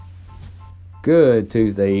Good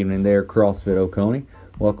Tuesday evening there, CrossFit Oconee.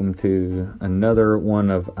 Welcome to another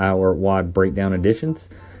one of our WOD Breakdown editions.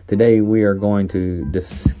 Today we are going to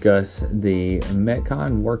discuss the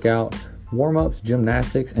Metcon workout warm-ups,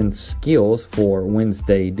 gymnastics, and skills for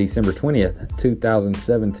Wednesday, December 20th,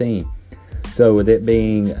 2017. So with it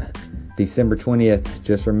being December 20th,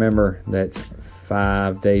 just remember that's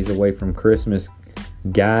 5 days away from Christmas.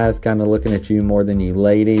 Guys kind of looking at you more than you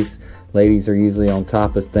ladies. Ladies are usually on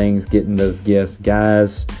top of things, getting those gifts.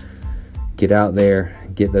 Guys, get out there,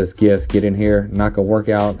 get those gifts, get in here, knock a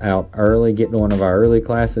workout out early, get to one of our early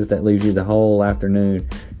classes. That leaves you the whole afternoon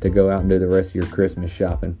to go out and do the rest of your Christmas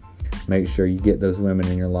shopping. Make sure you get those women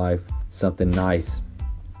in your life something nice.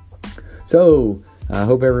 So, I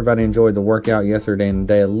hope everybody enjoyed the workout yesterday and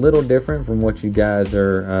today. A little different from what you guys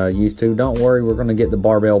are used to. Don't worry, we're going to get the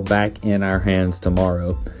barbell back in our hands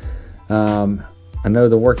tomorrow. I know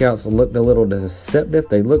the workouts looked a little deceptive.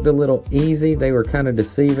 They looked a little easy. They were kind of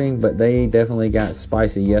deceiving, but they definitely got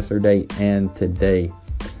spicy yesterday and today.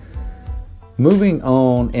 Moving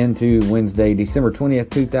on into Wednesday, December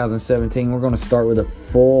 20th, 2017, we're going to start with a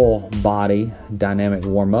full body dynamic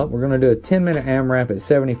warm-up. We're going to do a 10-minute AMRAP at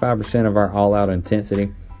 75% of our all-out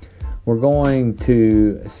intensity. We're going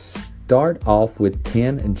to start off with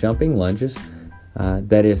 10 jumping lunges.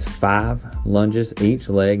 That is 5 lunges each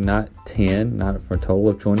leg, not 10, not for a total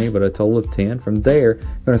of 20, but a total of 10. From there,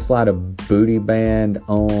 you're going to slide a booty band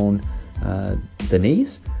on the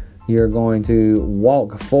knees. You're going to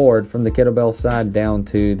walk forward from the kettlebell side down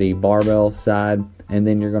to the barbell side, and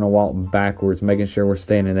then you're going to walk backwards, making sure we're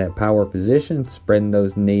staying in that power position, spreading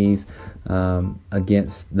those knees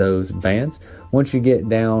against those bands. Once you get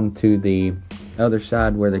down to the other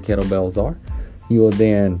side where the kettlebells are, you will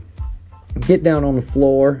then get down on the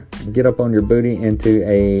floor, get up on your booty into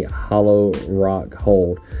a hollow rock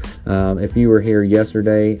hold. If you were here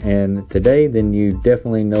yesterday and today, then you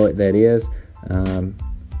definitely know what that is.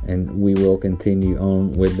 And we will continue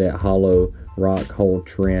on with that hollow rock hold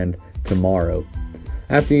trend tomorrow.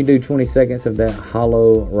 After you do 20 seconds of that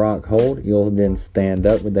hollow rock hold, you'll then stand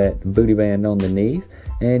up with that booty band on the knees,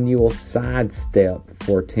 and you will side step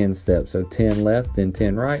for 10 steps. So 10 left, then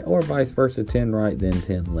 10 right, or vice versa, 10 right, then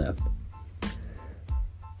 10 left.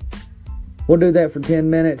 We'll do that for 10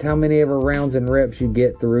 minutes. How many ever rounds and reps you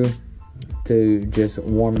get through to just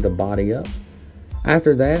warm the body up.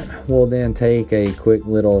 After that, we'll then take a quick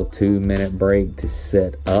little 2-minute break to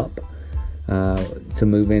set up to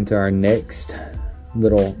move into our next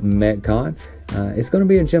little Metcon. It's going to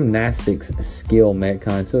be a gymnastics skill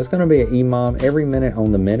Metcon. So it's going to be an EMOM every minute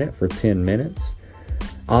on the minute for 10 minutes.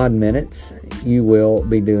 Odd minutes, you will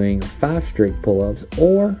be doing 5 strict pull-ups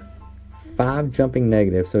or 5 jumping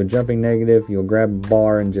negative. So jumping negative, you'll grab a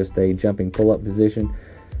bar in just a jumping pull-up position.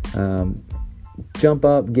 Jump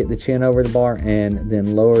up, get the chin over the bar, and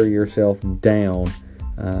then lower yourself down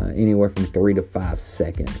anywhere from 3 to 5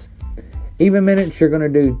 seconds. Even minutes, you're going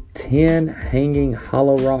to do 10 hanging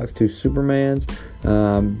hollow rocks to Supermans.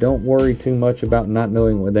 Don't worry too much about not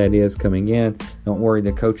knowing what that is coming in. Don't worry,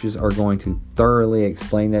 the coaches are going to thoroughly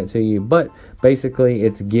explain that to you. But basically,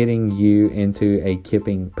 it's getting you into a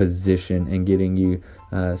kipping position and getting you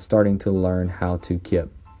starting to learn how to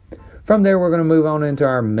kip. From there, we're going to move on into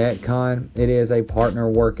our Metcon. It is a partner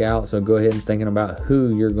workout, so go ahead and thinking about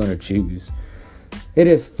who you're going to choose. It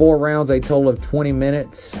is 4 rounds, a total of 20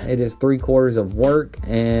 minutes. It is 3/4 of work,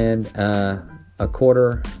 and a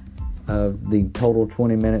quarter of the total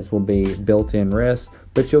 20 minutes will be built-in rest,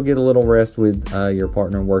 but you'll get a little rest with your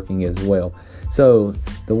partner working as well. So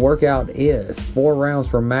the workout is 4 rounds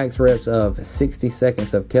for max reps of 60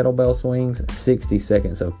 seconds of kettlebell swings, 60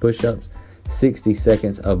 seconds of push-ups, 60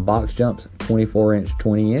 seconds of box jumps, 24-inch,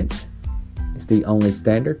 20-inch. It's the only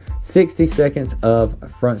standard. 60 seconds of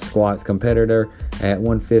front squats, competitor at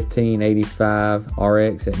 115.85,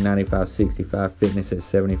 RX at 95.65, fitness at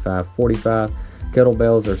 75.45.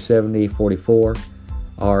 Kettlebells are 70.44,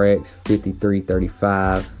 RX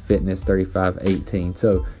 53.35, fitness 35.18.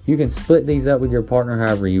 So you can split these up with your partner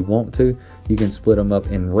however you want to. You can split them up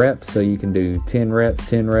in reps, so you can do 10 reps,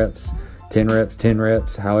 10 reps, 10 reps, 10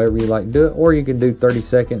 reps, however you like to do it. Or you can do 30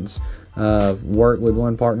 seconds of work with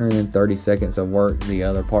one partner and then 30 seconds of work the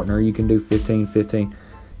other partner. You can do 15, 15.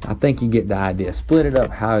 I think you get the idea. Split it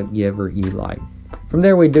up however you like. From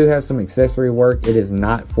there, we do have some accessory work. It is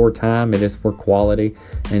not for time. It is for quality.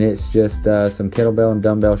 And it's just some kettlebell and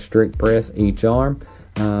dumbbell strict press each arm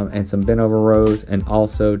and some bent over rows, and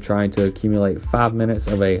also trying to accumulate 5 minutes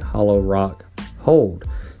of a hollow rock hold.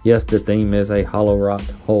 Yes, the theme is a hollow rock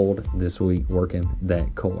hold this week, working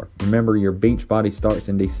that core. Remember, your beach body starts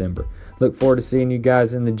in December. Look forward to seeing you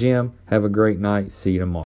guys in the gym. Have a great night. See you tomorrow.